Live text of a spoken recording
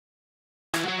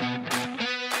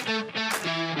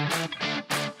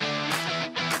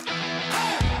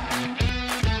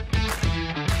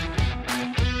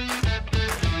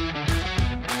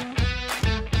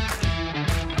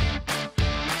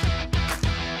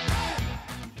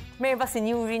Merba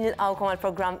sinjuri nilqawkom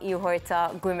għal-programm ieħor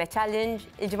ta' Gourmet Challenge.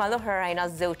 Il-ġimgħa l-oħra rajna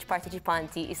żewġ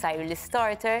partiċipanti isajru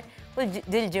l-starter u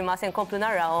dil-ġimgħa se nkomplu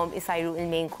narawhom isajru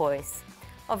il-main course.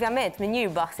 Ovvjament min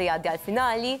jirbaħ se jgħaddi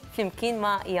għall-finali flimkien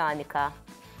ma' Janika.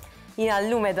 Jiena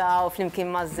llum edha flimkien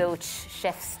ma' żewġ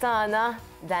chefs tagħna,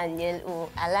 Daniel u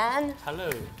Alan. Hello.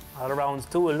 All round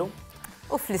 2 illum.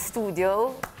 U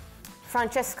fl-istudio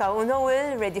Francesca u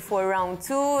Noel ready for round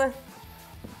 2.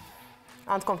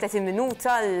 Għandkom 30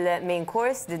 minuta l-main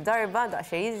course d-darba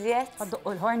daqsxejn iżjed.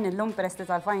 Għadduqqu l-ħorn illum peresti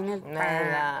tal-final.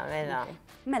 Mela.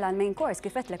 Mela l-main course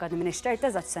kifetlek għadni minn ixtert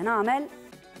eżatt se nagħmel,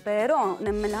 però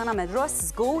nemmel ħanamel ross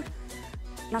żgur,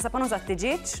 nasab nużat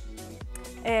tiġiġ,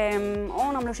 u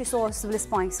nagħmlu xi sos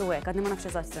bl-spice u hekk, għadni ma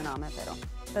nafx eżatt se nagħmel però.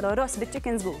 Però ross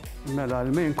bit-chicken żgur. Mela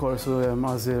l-main course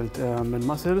għażilt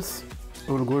mill-mussels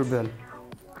u l-gurbel.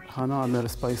 ħanagħmel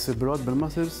spicy broth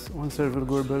bil-mussels u nservi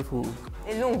l-gurbel fuq.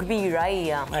 Illum kbira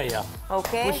hija. Ejja.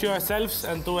 Okay. Push yourselves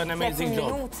and do an amazing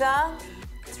job. Minuta,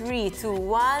 3, 2,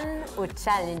 1 u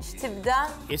challenge tibda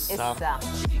Issa.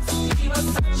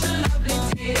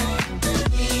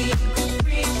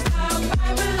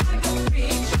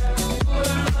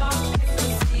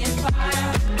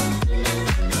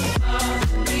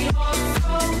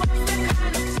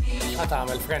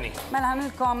 Għatamel, Freni. Mela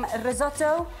għamilkom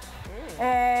risotto,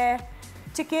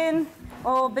 chicken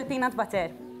u bil-peanut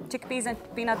butter. Chickpeas and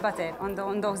peanut butter on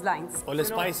those lines. U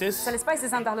l-spices? So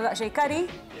l-spices għandaħlu daqxej curry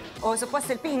u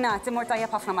suppost il-peanut imur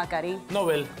tajjeb ħafna mal-curry.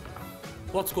 Noel,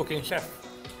 what's cooking, chef?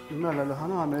 Mela li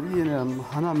ħanagħmel jien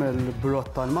ħanagħmel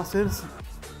broth tal-mussels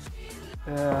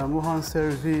u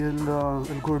ħanservi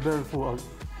l-gurbel fuq.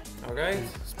 Okay,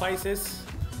 spices?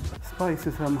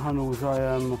 Spices ħanuża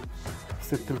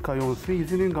sitt il-kajon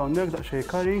seasoning hawnhekk daqsxejn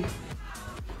curry.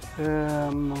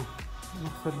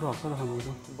 Naħseb dak, għala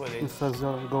ħanuża. Bulli. Nista'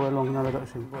 go along nara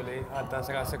daqsxejn. Bulli, għadda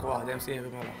s-rasek waħda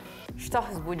msieħbi mela.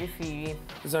 X'taħsbu ġifieri?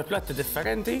 Żar platti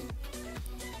differenti,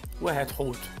 wieħed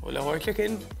ħut u l-ieħor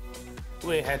chicken,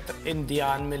 wieħed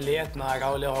Indjan milli qed nara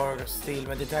u l-ieħor stil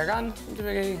Mediterran,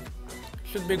 ġifieri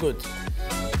should be good.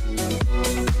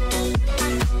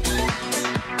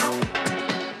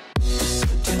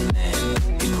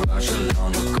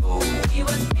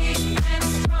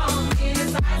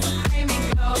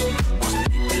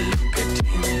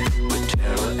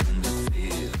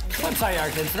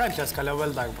 Sajjart il-Francesca l-ewwel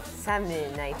darba.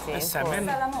 Semmin ngħid. Semmin?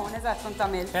 Salamon, eżatt kont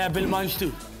tagħmel. Bil-manġ tu.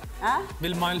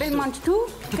 Bil-manġ tu. Bil-manġ tu,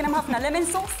 kien hemm ħafna lemon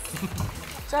sauce.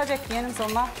 ċaġek kien,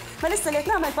 insomma. Ma lissa li qed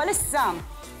nagħmel palissa,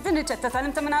 din riċetta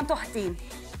tal-imta minn għand uħti.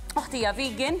 Uħti hija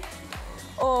vegan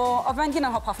u ovvjament jiena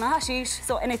nħobb ħafna ħaxix,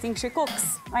 so anything she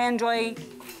cooks, I enjoy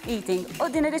eating. U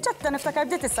din ir-riċetta niftakar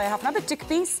bdiet issa ħafna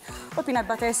bit-chickpeas u peanut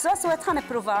butter sauce u qed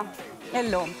ħanipprova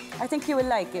illum. I think you will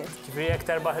like it. Ġifieri jekk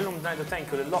terbaħ illum ngħidu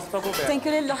thank you lill-oħtok u Thank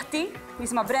you lill-oħti,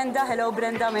 jisma' Brenda, hello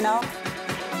Brenda minn hawn.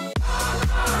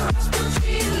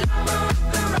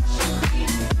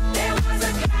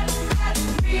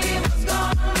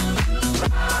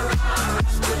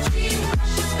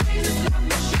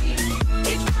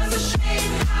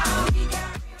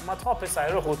 Ma tħobb issa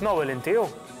jruħu Noel inti hu?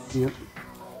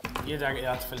 Jidher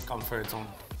qiegħed fil-comfort zone.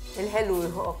 Il-ħelu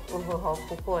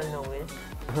jħobb ukoll Noel.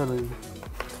 Ħelu.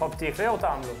 Tħobb tikli jew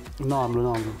tagħmlu?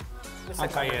 Nagħmlu.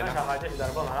 Anka jiena. Xi ħaġa xi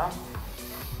darba nara.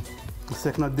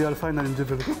 Issek ngħaddi għall-final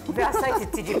inġibilkom. Biħassajt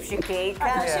tiġib xi cake.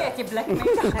 Xejki black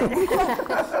milk.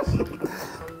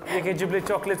 Jekk iġib li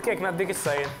chocolate cake ngħaddik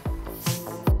issa jien.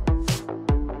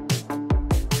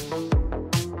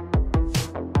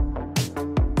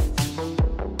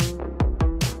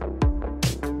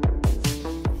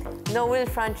 Noel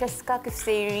Francesca kif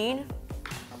sejrin?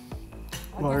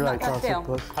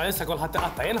 Għalissa kolħat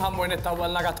taqatta, jien ħammur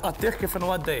nittawal nara tqattih kif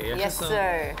nwaddej. Yes,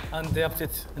 sir. Għandi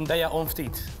għabtit ndajja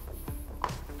ftit.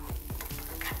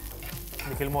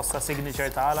 Dik il-mossa signature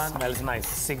ta' Alan. Smells nice.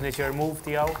 Signature move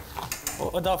tiegħu.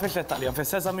 U daw fiex taqlijom,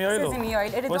 fis sesame oil? Sesame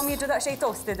oil, irridhom jiġu daqsxejn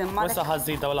toasted imma. Wissa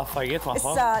ħażid daw l-affarijiet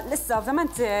magħha. Issa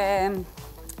ovvjament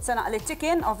se naqli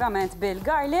chicken, ovvjament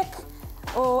bil-garlic.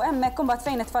 U hemmhekk imbagħad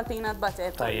fejn nitfal peanut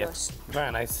butter kollox.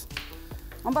 Very nice.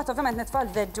 Imbagħad ovvjament nitfal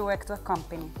veg u hekk to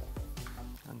accompany.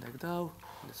 Għandek daw,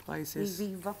 l-spices.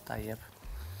 Viva. Tajjeb.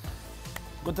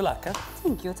 Good luck, eh?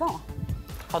 Thank you, ta.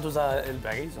 Ħaduża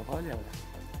il-berries ukoll jew?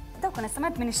 Dawk kun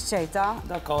istament minn ix-ċejta.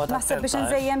 Dak huwa ta' naħseb biex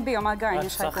nżejjem bihom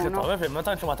għall-garnish ħajkunu. Ma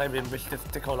tantx ma tajbin biex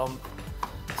tikolhom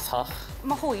sħaħ.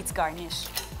 Ma hu garnish.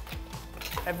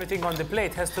 Everything on the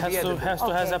plate has to be edible. Has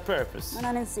to have a purpose.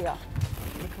 Ma ninsija.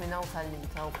 Dik minn hawn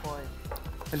tal-linta wkoll.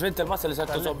 Il-vint il-massa li se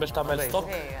tużob biex tagħmel stock.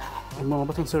 Ma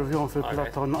bat nservjhom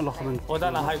fil-platta u naqlaħ minn. U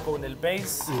dan ħajkun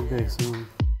il-base. Il-base.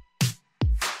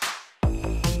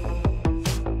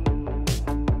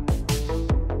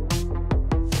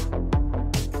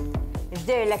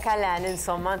 Xderlek għalan,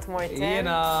 insomma, ant morten.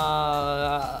 Jena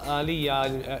għalija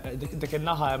dik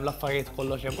il-naħa hemm l-affarijiet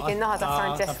kollox hemm. Dik il-naħa ta'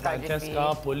 Francesca, Francesca,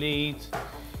 pulit.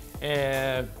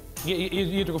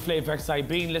 Jidru flavors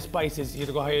sajbin, l-spices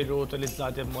jidru ħajru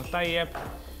utilizzati b'mod tajjeb.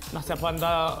 Naħseb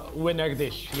għandha winner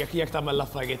dish, jekk tagħmel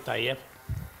l-affarijiet tajjeb.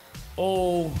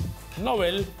 U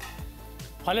Noel,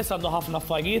 bħalissa għandu ħafna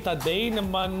affarijiet għaddejn,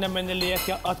 imma nemmen li jekk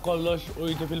jaqqat kollox u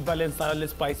jidu fil-balance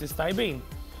tal-spices tajbin.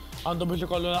 Għandu biex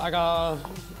ikollu naqra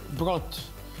brott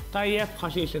tajjeb,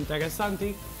 ħaxix interessanti.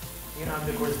 Jien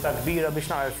għandi kurzita kbira biex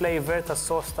naqra il-flavor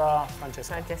tas-sos ta'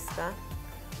 Francesca. Francesca.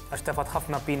 Għax tefat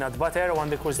ħafna peanut butter u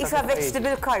għandi kurzita. Isa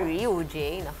vegetable curry u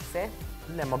ġej, naħseb.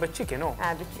 Le, ma bit-chicken, u.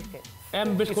 Bit-chicken.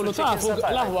 Hemm biex kullu tafu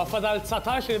l-aħwa fadal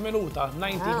 19 minuta,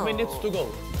 90 minutes to go.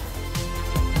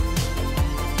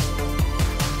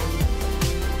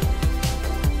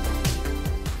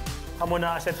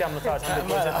 Għamuna għaxet jamlu taċ, għandi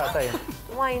kurzita tajja.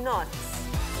 Why not?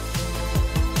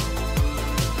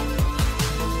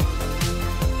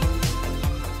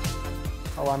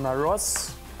 Għanna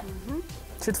r-ross.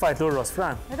 Xit fajtlu r-ross,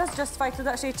 Fran? That's just fajtlu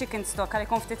daqxej chicken stock,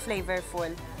 għalikom ftit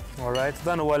flavorful. All right,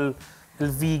 dan huwa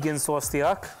l-vegan sauce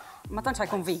tijak. Ma tantx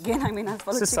ħajkun vegan, I mean,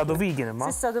 Sissa du vegan imma.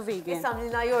 Sissa du vegan.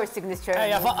 Samlina your signature.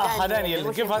 Ejja, faqqa,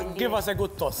 Daniel, give us a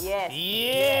good toss. Yes.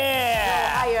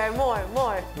 Yeah! Higher,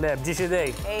 more. Le, bġiċi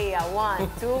dej. Ejja, 1,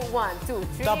 2, 1, 2,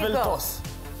 3, Double go. toss.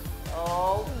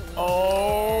 Oh.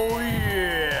 Oh,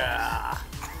 yeah!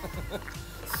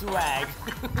 Swag.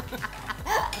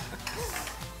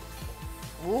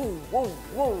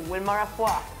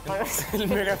 Il-marafwa.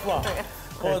 Il-marafwa.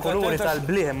 Il-koluri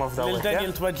tal-bliħem of dawek.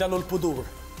 Il-Daniel tweġġalu l-pudur.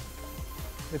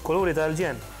 Il-koluri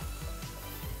tal-ġen.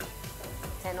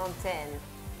 10 on 10.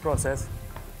 Process.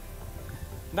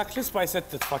 Dak li spajset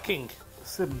titfa king.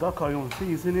 Sibda kajon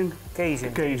seasoning.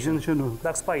 Cajun. Cajun xinu.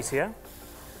 Dak spicy, eh?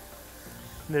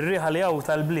 Nirriħa li għaw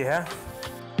tal-bliħ, eh?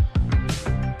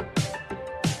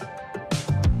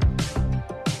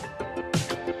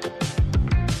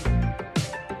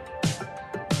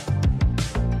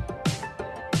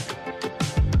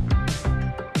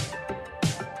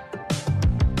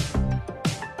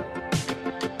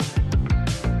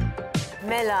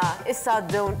 Mela, issa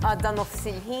għadda nofs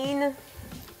il-ħin.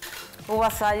 U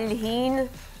wasal il-ħin.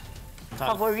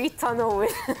 Favorit ta'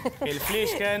 Noel.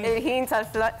 Il-flixken. Il-ħin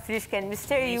tal-flixken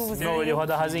misterjuż. Noel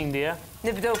juħada ħazin di, eh?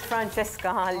 Nibdew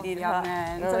Francesca ħalli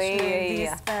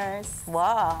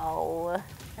Wow.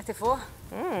 Għatifu?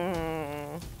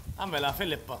 Għamela,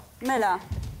 Filippa. Mela,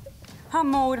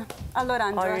 ħammur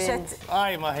għall-oranġu.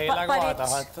 Aj, ma ħej l-għata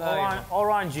ħat.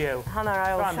 Oranġew. Ħana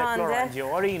rajw xande. Oranġew.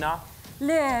 Orina.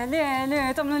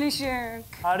 Le, tamlu li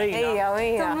xirk. Arina.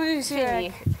 Tamlu li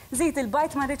xirk. Zit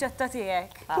il-bajt ma riċetta tijek.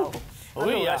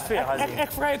 Uja,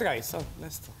 ek fried rice.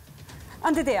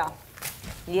 Għandi dija.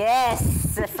 Yes,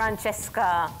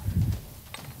 Francesca.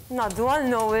 Naddu għal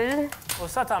Noel. U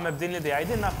sa ta' mebdin li di,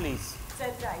 għajdinna, please.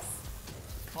 Set rice.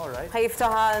 All right.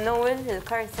 ħajiftaħ Noel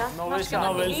il-karta. Noel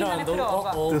xandu.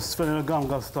 Isfen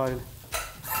il-Gangnam Style.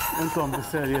 Intom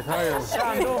bis-serjet, ħajja.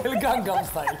 Il-Gangnam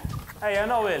Style. Ejja,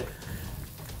 Noel.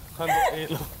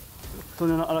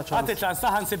 Tuni naqra ċans. Għati ċans,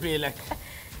 taħan sibilek.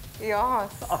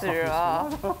 Jasra.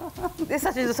 Issa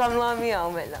ċidu samlu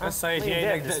għamijaw mela. Issa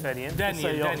jġejlek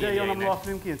Dejja namlu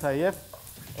għaflim kien tajjeb.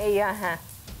 Ejja, ħa.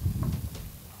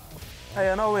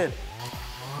 Ejja, Noel.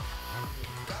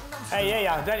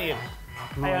 Ejja, Daniel.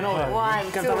 Ejja, Noel.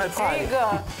 1, 2, 3, go.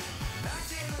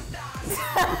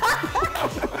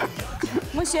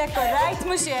 Mux jek, right?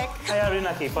 Mux jek. Ejja,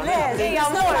 rina kif. Ejja,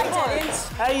 more.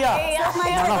 Ejja.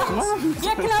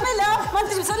 Jek namela, ma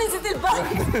tġib solizit il-bajt.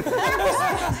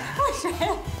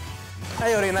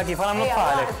 Ejja, rina kif, għanamlu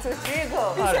bħalek. 1, 2, 3, go.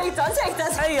 Ġejta.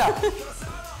 Ejja.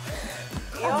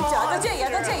 Da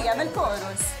ġeja,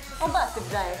 mill-korus. Umbat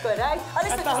tibda jek, right?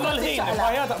 Taħlu l-ħin,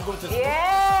 bħajja taqbut.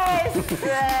 Yes!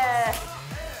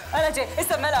 Għala ġej,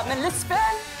 issa mela,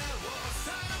 mill-isfel.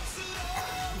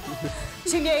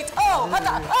 Xinjajt, oh,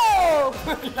 għada, oh!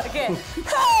 Again,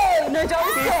 hey, nerġaw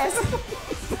istess.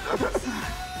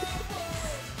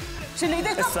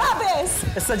 Xinjajt, qabes.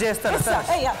 Issa ġesta, Issa,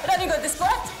 ejja, running on the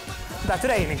spot. Da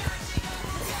training.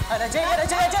 Għada ġej,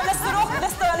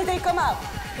 l-estu għalli dejkom għab.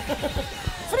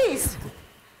 Freeze.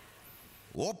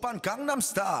 Oppan Gangnam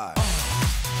Style.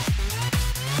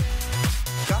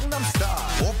 Gangnam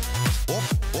Style.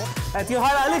 Għet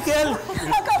juħara l-ikel.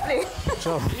 Għakopli.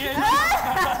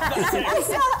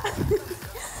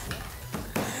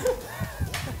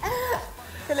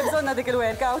 Kelli bżonna dik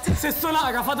il-workout. Sistu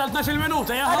laqa, fadal 12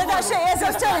 minuta, Għada da xej,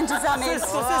 eżaw challenges għamil.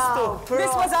 Sistu.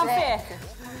 This was unfair.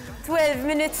 12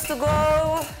 minutes to go.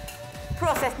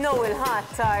 Process Noel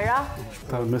ħat, Tara.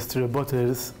 Tal-Mystery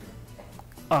Bottles.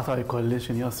 Għata jkolli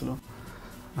xin jaslu.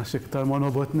 Għax iktar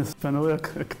monobot nisfen u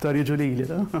iktar jiġu lili,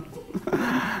 da?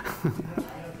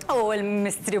 Oh,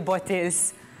 il-Mystery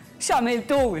Bottles.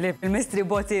 X'għamiltu li bil-Mystery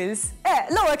Bottles?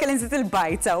 L-ewwel kelli nżid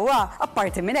il-bajt sewwa,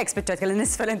 apparti minn hekk spiċċat kelli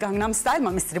nisfel il-Gangnam Style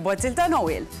ma' Mystery Bottle ta'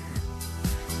 Noel.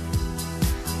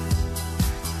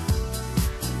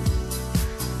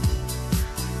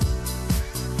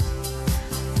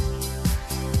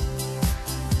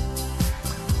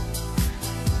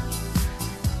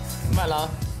 Mela,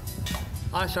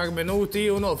 10 minuti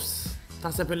u nofs.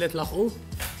 Taħseb illi tlaħqu?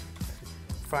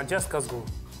 Francesca żgur.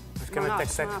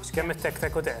 Kemm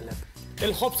it-tek u teqleb.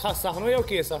 Il-ħobs ħassaħnu jew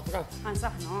kiesa?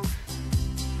 Ħansaħnu.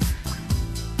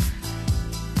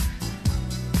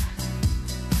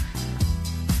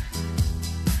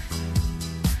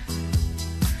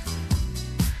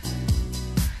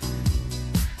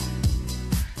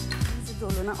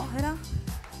 Nżiduluna oħra.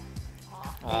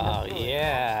 Oh,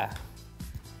 yeah.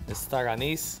 Nistara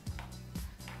nis.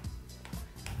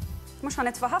 Mux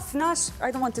ħanetfa ħafna,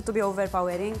 I don't want it to be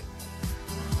overpowering.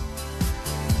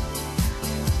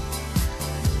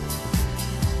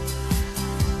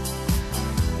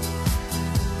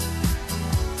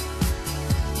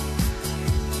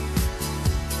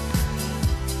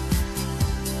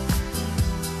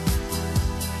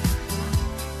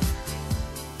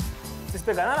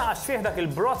 Tispjegana għax fih dak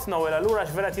il-brot Noel allura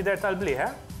x'vera tidher tal-bliħ,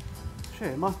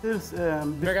 Xej, mussels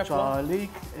biċċa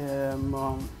lik,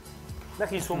 dak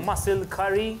jisu muscle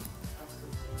curry.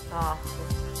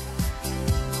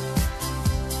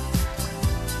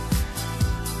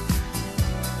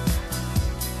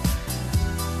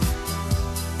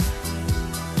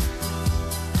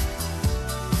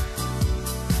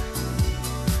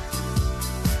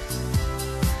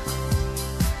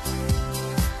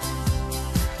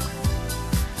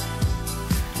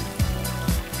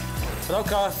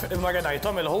 Dawka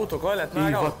il-marinajtom il-ħut ukoll qed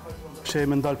naraw. Xej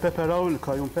minn dal-pepper hawn,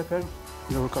 il-kajun pepper,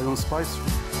 jew il-kajun spice.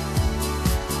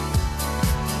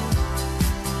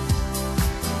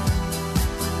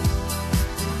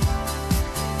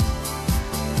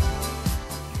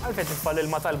 Għalfejn titfall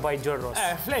il-ma tal-bajt ġorros.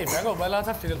 Flavor, bella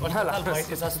tafti il-qorta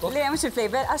tal-bajt isa stot. Le, mux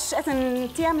il-flavor, għax qed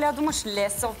intiem li għadu mux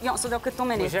les, jonqsu dawk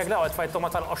it-2 Mux hekk laqgħod tfajt toma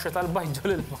tal-qoxra tal-bajt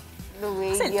ġol il-ma.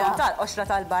 Siltom tal-qoxra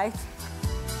tal-bajt.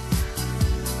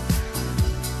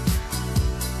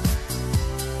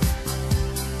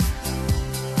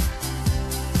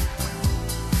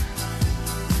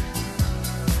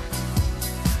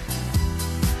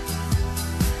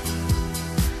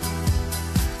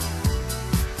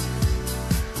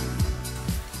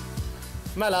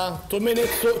 Mela, 2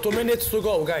 minutes to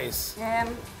go, guys.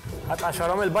 Għat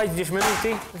 10 il-bajt 10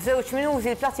 minuti. 2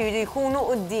 minuti il-plati jridu jkunu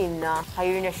qudiemna.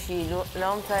 Ħajru nexxielu,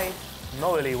 l-għom tajt.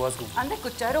 Noel he was good. Għandek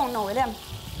kuċċaron Noel hemm.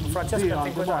 Francesca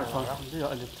tinko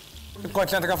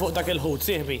Konċentra fuq dak il-ħut,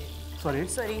 sieħbi. Sorry?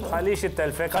 Sorry. Ħallix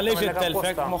it-telfek. Għaliex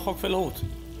it-telfek moħħok fil-ħut.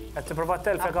 Qed tipprova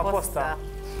t-telfek apposta.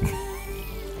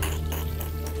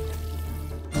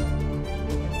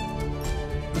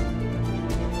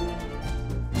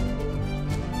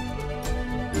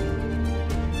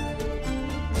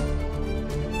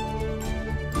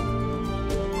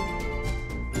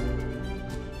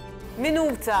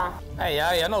 Minuta.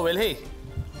 Ejja, Noel, hi.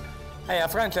 Ejja,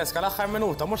 Francesca, l-aħħar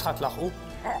minuta, mhux ħatlaħqu.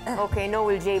 Ok,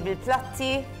 Noel ġejb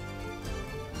il-platti.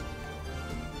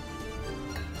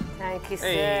 Thank you,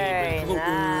 sir.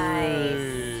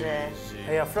 Nice.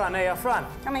 Ejja, Fran.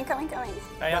 Come in.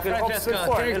 Ejja, Francesca,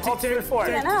 il-ħobs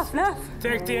fil-forn. Enough.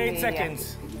 38 seconds.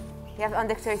 Jaf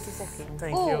għandek 30 seconds.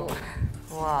 Thank you.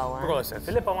 Wow. Proset.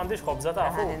 Filippa m'għandix ħobża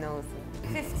tafu.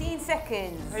 15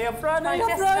 seconds. Ejja, Fran.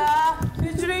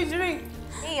 Iġri.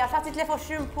 Ija, ta' titlef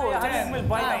 20 punt. Ejja,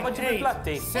 mill-bajt, maġġi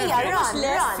mill-platti. Ija,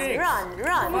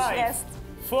 run.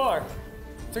 4,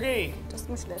 3,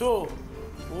 Just mux les. 2,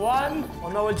 1.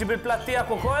 U Noel ġib il-platti għak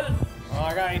ukoll.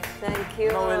 All right. Thank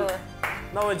you.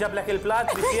 Noel ġablek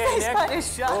il-platt biex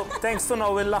jgħinek. Thanks to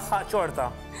Noel laħħaq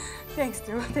ċorta. Thanks,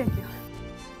 Drew. Thank you.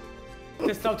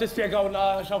 Tistaw tispjegawna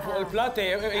xan fuq il-plat,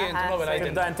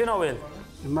 Tibda inti Noel.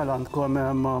 Mela għandkom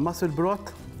mussel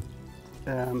brot,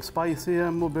 spicy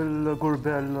u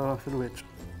bil-gurbel fil-wiċ.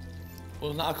 U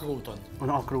naqak ruton. U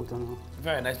naqak ruton.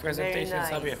 Very nice presentation, Very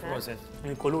nice, sabiħ, proset.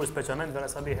 Il-kulur speċjalment vera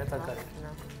sabiħ tal-kari.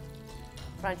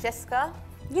 Francesca?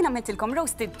 Jina mettilkom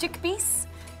roasted chickpeas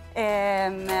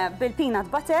bil-peanut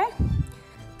butter,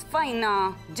 tfajna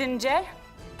ginger,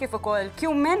 kif ukoll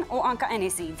cumin u anka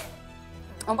aniseed.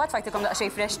 Mbagħad fajtikom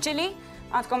daqsxejn fresh chili,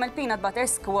 għandkom il-peanut butter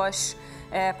squash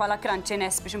pala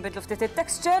crunchiness biex nbidlu ftit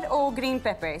il-texture u green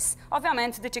peppers.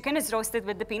 Ovvjament, the chicken is roasted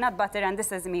with the peanut butter and the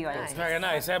sesame oil. It's very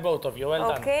nice, both of you, well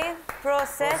done. Okay,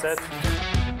 process. 15 seconds. Ija,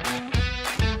 ta' titlef 20 punt.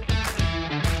 15 seconds. Ejja, Francesca,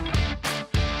 Ejja, Fran.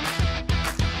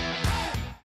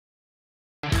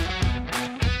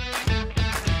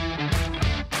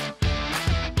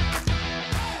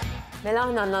 Mela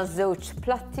aħna għandna żewġ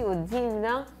platti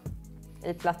qudiemna,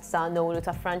 il-platt ta' Noel u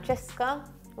ta' Francesca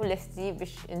u lesti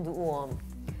biex induquhom.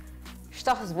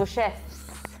 X'taħsbu chefs?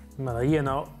 Mela,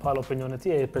 jiena bħal opinjoni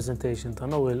tiegħi il-presentation ta'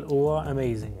 Noel huwa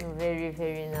amazing. Very,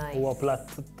 very nice. Huwa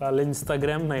platt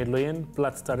tal-Instagram ngħidlu jien,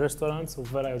 platt tar-restaurants u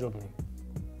vera jogħġobni.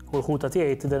 U l-ħuta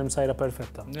tiegħi tidher msajra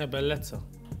perfetta. Bellezza.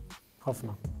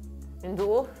 Ħafna.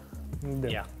 Induqu?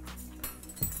 Ja.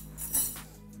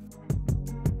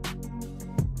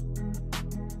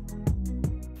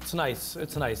 It's nice,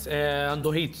 it's nice.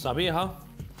 Għandu heat sabiħa,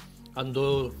 għandu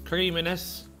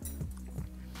creaminess.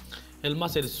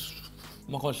 Il-mussels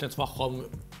ma konx nitfaħħom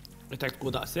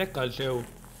jitekku daqsek għal ġew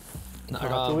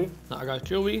naqra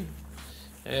chewy.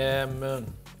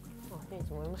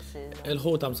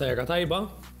 Il-ħuta msejra tajba.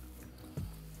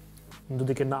 Ndu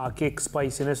dik innaqa kick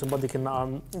spiciness u bad dik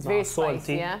innaqa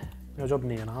salty.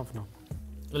 Joġobni jena ħafna.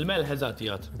 Il-melħ eżatt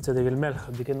jgħat. Dik il-melħ,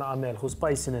 dik innaqa melħ u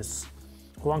spiciness.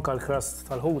 U anka l-krast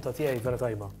tal-ħuta tiegħi vera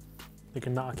tajba. Dik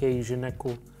innaqa Cajun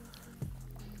ekku.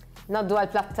 Naddu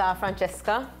għal-platt ta'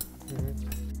 Francesca.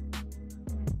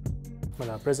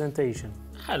 Mela, presentation.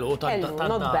 Hello,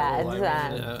 not bad.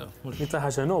 Nita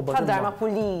ħaġa noba. Bħal darma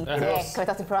pulit, ekk,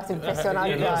 ta' tiprat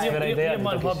impressjonanti. Jien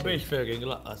ma nħobbix fil-ring,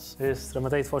 laqqas. Istra,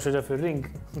 ma tajt foċa fil-ring.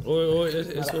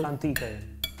 Antika jen.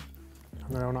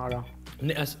 Naraw naqra.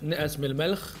 Niqes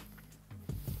mill-melħ,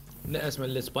 niqes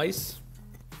mill-spice.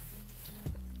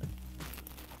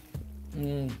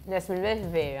 Niqes mill-melħ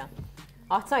vera.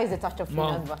 Għatna jizdi taċċa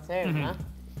peanut butter,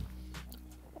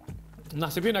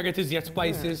 Naħseb jiena għet iżjed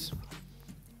spices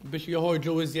biex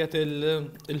joħorġu iżjed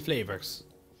il-flavors.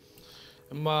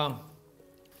 Imma...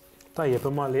 Tajjeb,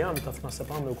 imma li għam taf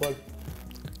naħseb għamlu kol.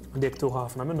 Dik tu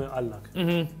ħafna minnu jqallak.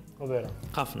 U vera.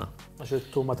 ħafna. Għax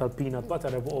il-tuma tal-peanut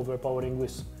butter ebu overpowering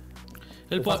wis.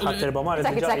 It's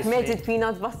like melted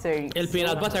peanut butter.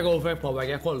 Il-peanut butter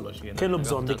overpowering kollox. Kellu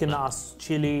bżon dik naqas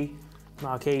chili,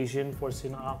 naqa Cajun,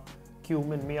 forsi naqa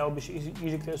cumin miegħu biex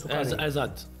jiġi ktar sukari.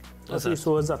 Eżatt.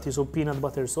 Jisu peanut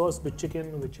butter sauce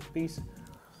bit-chicken u bit-chickpeas.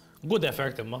 Good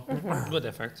effort, imma. Good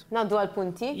effort. Naddu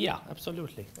għal-punti? Yeah,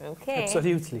 absolutely. Okay.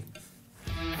 Absolutely.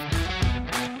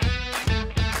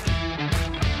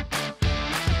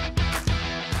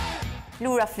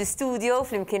 Lura fl-studio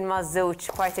flimkien ma'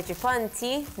 żewġ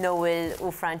parteċipanti, Noel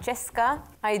u Francesca,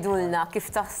 għajdulna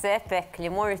kif taħseb hekk li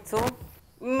mortu.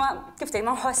 Ma kif tgħid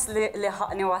ma nħoss li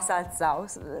ħaqni wasalt saw.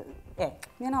 Hekk,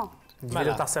 you know.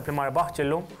 Mela taħseb li ma rbaħx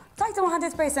illum? Tajtu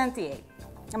 100% tiegħi.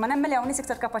 Imma nemmel hawn nies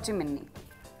iktar kapaċi minni.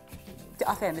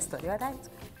 Tiqa' fehem l-istorja, right?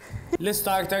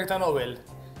 L-starter ta' Noel,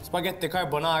 spaghetti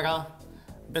carbonara,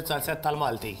 bit-salsett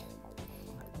tal-Malti.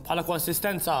 Bħala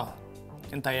konsistenza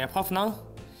intajjeb ħafna,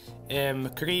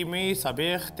 creamy,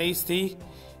 sabiħ, tasty,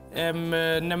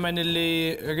 nemmen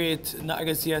illi rrit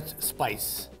naqrisiet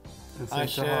spice.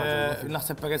 Għax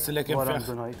naħseb peress li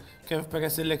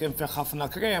kien feħ ħafna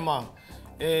krema,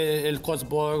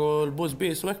 il-kosbor u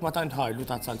l-buzbis u hekk ma tant ħarlu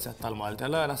ta' salsett tal-Malta.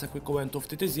 Allora naħseb ikkuwentu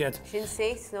ftit iżjed.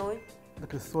 X'insejt, Noel?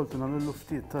 Dak is-soltu nagħmlu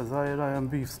ftit ta' żgħira hemm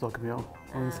beef stock miegħu.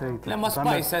 Lemma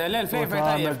spice, l-flavor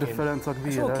tajjeb. Differenza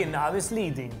kbira. Xu kien għabis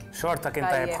leading. Xorta kien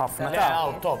tajjeb ħafna.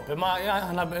 Top, imma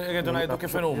aħna rridu ngħidu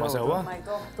kif huma sewwa.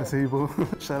 Isibu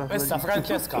Issa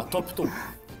Francesca, top 2.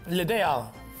 L-idea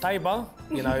tajba,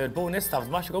 jiena il-bonus ta'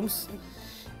 mushrooms,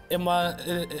 imma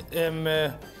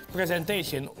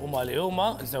presentation huma li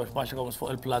huma, żewġ mushrooms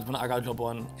fuq il-plat b'naqra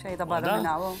ġobon. Xejda barra minn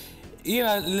hawn.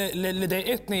 Jiena li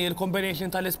dejqitni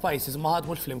il-combination tal-spices ma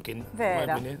ħadmux flimkien.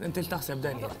 Vera. Inti taħseb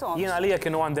dan. Jiena għalija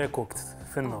kienu undercooked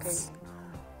fin-nofs.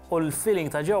 U l-feeling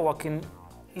ta' ġewwa kien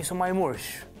jisu ma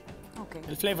jmurx.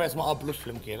 Il-flavors ma qablux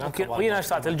flimkien. U jiena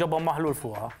xtaqt il-ġobon maħlur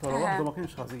fuqha. Però waħda ma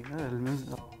kienx ħażin.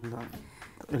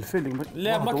 Il-feeling.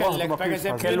 Le, ma kellek, per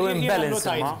eżempju. Kellu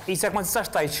imbalance imma. Isek ma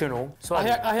tistax tajt x'inhu.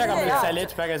 Aħjar għamil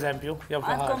salit, per eżempju.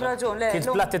 Għandkom raġun, le. Kien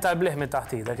platti tal-bliħ minn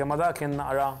taħtidek, imma da kien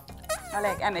naqra.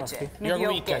 Għalek, għemmeċi. Your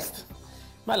weakest.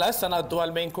 Mela, issa naddu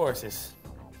għal-main courses.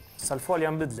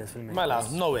 Sal-folja mbidlet fil-main. Mela,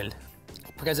 Noel.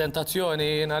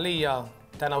 Prezentazzjoni għalija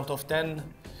 10 out of 10.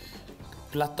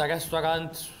 Platta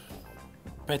restaurant,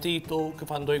 petitu,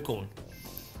 kif għandu jkun.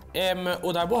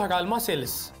 U darbuħra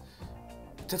għal-mussels.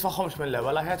 Titfaħħomx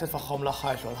mill-ewwel, aħjar titfaħħom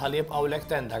l-aħħar xogħol, ħalli jibqgħu lek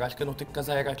tender għax kienu tikka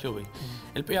żgħira ċluwi.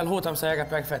 Il-bqija l-ħuta msejra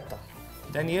perfetta.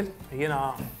 Daniel?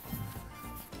 Jiena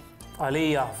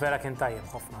għalija vera kien tajjeb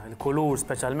ħafna. Il-kulur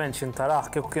speċjalment x'intaraħ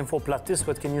kif kien fuq platt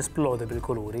iswed kien jisplodi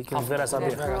bil-kuluri, kien vera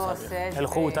sabiħ.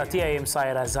 Il-ħuta tiegħi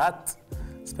msajra eżatt,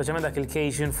 speċjalment dak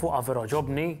il-Cajun fuqha vera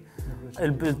ġobni.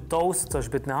 Il-toast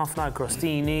ġbitni ħafna,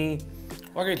 il-crostini.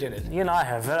 Original. Jiena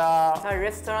vera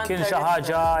kien xi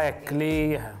ħaġa hekk li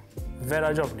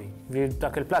vera ġobni.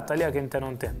 Dak il-platta li kien 10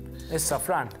 on 10. Issa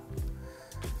Fran,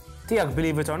 Tijak,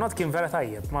 believe it or not, kien vera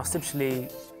tajjeb. Ma stibx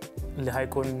li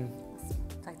ħajkun.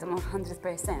 Tajta ma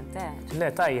 100%, Le,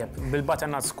 tajjeb.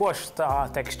 Bil-butternut squash ta'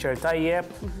 texture tajjeb,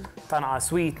 ta'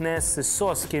 sweetness,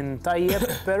 is-sos kien tajjeb,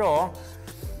 però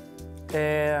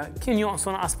kien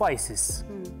jonqsu naqa spices.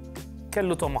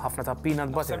 Kellu tommu ħafna ta'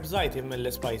 peanut butter. Seb żajt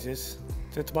mill-spices,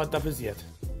 titbadda biżjed.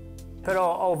 Però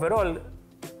overall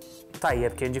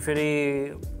tajjeb kien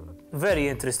ġifieri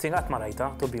very interesting qatt ma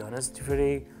rajta, to be honest.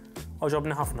 Ġifieri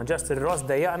oġobni ħafna, just ir-ross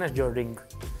dejjaqna ġorring.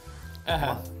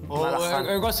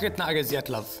 Ross rid naqra iżjed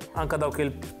lav. Anka dawk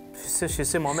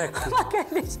il-simhom hekk. Ma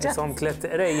kellix ġas. Isom tliet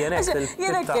rejjen hekk.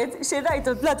 Jien hekk xi rajtu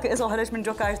l-platt kien soħreġ minn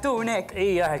ġo kartun hekk.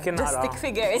 Ija, kien Just nara. stick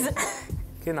figures.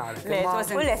 Kien nara.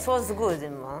 U let was good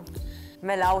imma.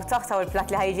 Mela, u taħtaw il-plat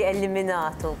li ħajġi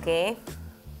eliminat, okej?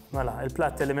 Mela,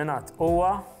 il-platt eliminat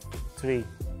huwa 3,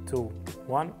 2,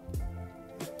 1.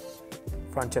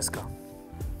 Francesca.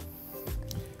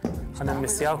 Għan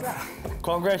missjaw.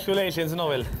 Congratulations,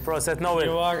 Noel. Proset You Noel.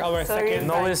 are our Sorry. second.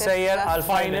 Noel sejjer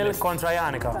għal-final Finalist. kontra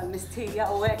Janika. Tal-mistija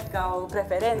u hekk u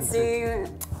preferenzi.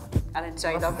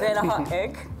 Għal-ċajda vera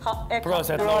ħaqek. Ħaqek.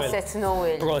 Proset, Noel. Proset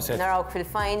Noel. Proset. Narawk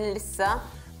fil-final issa.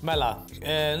 Mela,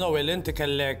 Noel, inti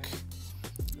kellek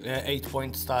 8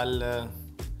 points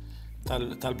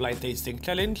tal-Blind Tasting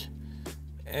Challenge.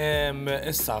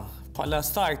 Issa, bħala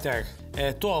starter,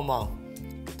 Toma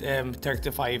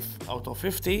 35 out of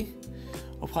 50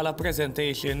 u bħala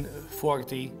presentation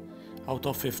 40 out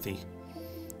of 50.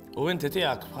 U inti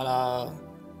tiegħek bħala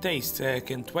taste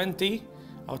kien 20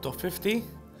 out of 50,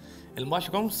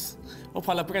 il-mushrooms, u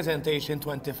bħala presentation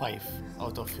 25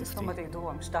 out of 50. Ma tgħidu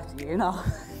għam xtaħt jiena.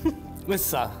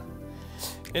 Issa,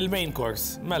 il-main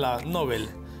course, mela, Noel,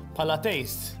 bħala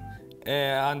taste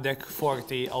għandek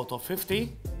 40 out of 50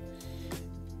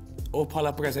 u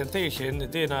bħala presentation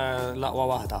dina laqwa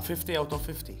waħda, 50 out of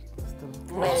 50.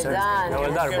 Well done.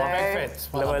 L-ewwel darba. Perfett,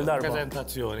 L-ewwel darba.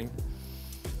 Presentazzjoni.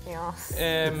 Yes.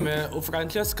 U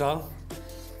Francesca,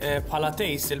 bħala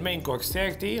taste il-main course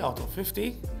 30 out of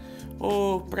 50 u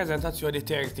prezentazzjoni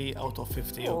 30 out of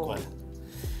 50 u koll.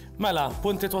 Mela,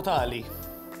 punti totali.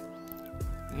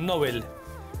 Noel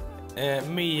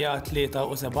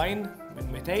 173 minn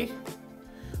 200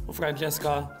 u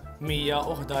Francesca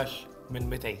 111 minn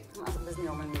 200.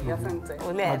 U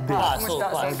le, pass,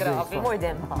 more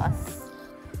than pass.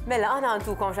 Mela, għana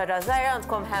għantukom xaġa zaħra,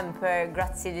 għandkom hamper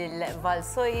grazzi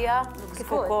l-Valsoja,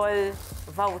 kif ukoll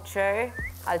voucher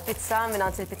għal-pizza minn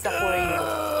għant il-pizza for you.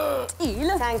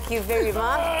 Thank you very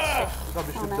much.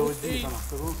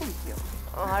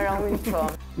 Għarraw minkom.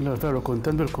 Veru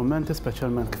kontent bil-kommenti,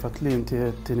 speċjalment kif għatli inti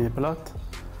t-tini plat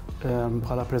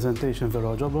bħala presentation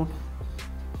veru ġobhom.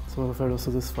 So veru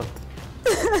sodisfatt.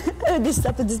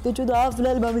 Distab id-dispiċu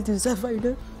ħafna l-ma mitu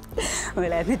safajna.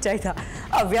 Mela, nċajta.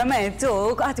 Ovvjament, tu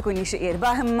għat ikun jixi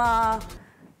irbaħ, imma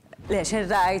lex,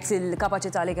 rajt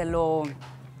il-kapacità li kellu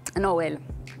Noel,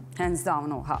 hands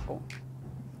down, ħaqqu.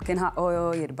 Kien ħaqqu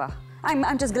jirbaħ.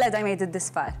 I'm just glad I made it this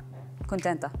far.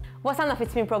 Kontenta. Wasalna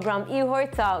fit-tmien program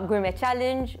ieħor ta' Gourmet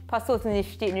Challenge. Passot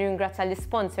nixtieq nirringrazzja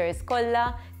l-sponsors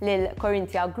kollha lil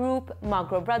Corinthia Group,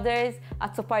 Magro Brothers,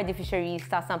 Azzopardi Fisheries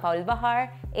ta' San Pawl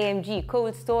Bahar, AMG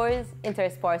Cold Stores,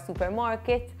 Interspar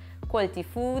Supermarket, Quality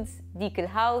Foods, Deacle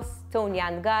House, Tony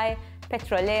and Guy,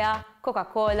 Petrolea,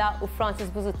 Coca-Cola u Francis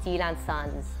Busuttil and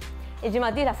Sons.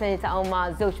 Il-ġimgħa d-dieħla se niltaqgħu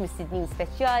ma' żewġ mistednin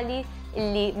speċjali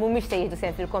illi mhumiex se jieħdu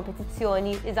sehem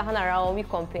fil-kompetizzjoni iżda ħanarawhom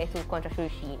jikkompetu kontra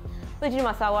xulxin. U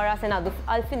l-ġimgħa sa wara se ngħaddu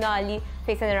għall-finali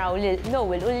fejn se naraw lil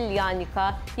Noel u lil Janika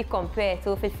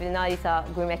jikkompetu fil-finali ta'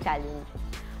 Gourmet Challenge.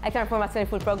 Aktar informazzjoni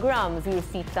fuq il-programm żuru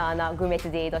s-sit tagħna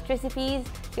gourmettoday.recipes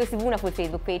jew sibuna fuq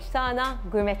il-Facebook page tagħna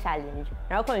Gourmet Challenge.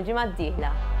 Narawkom il-ġimgħa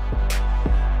d-dieħla.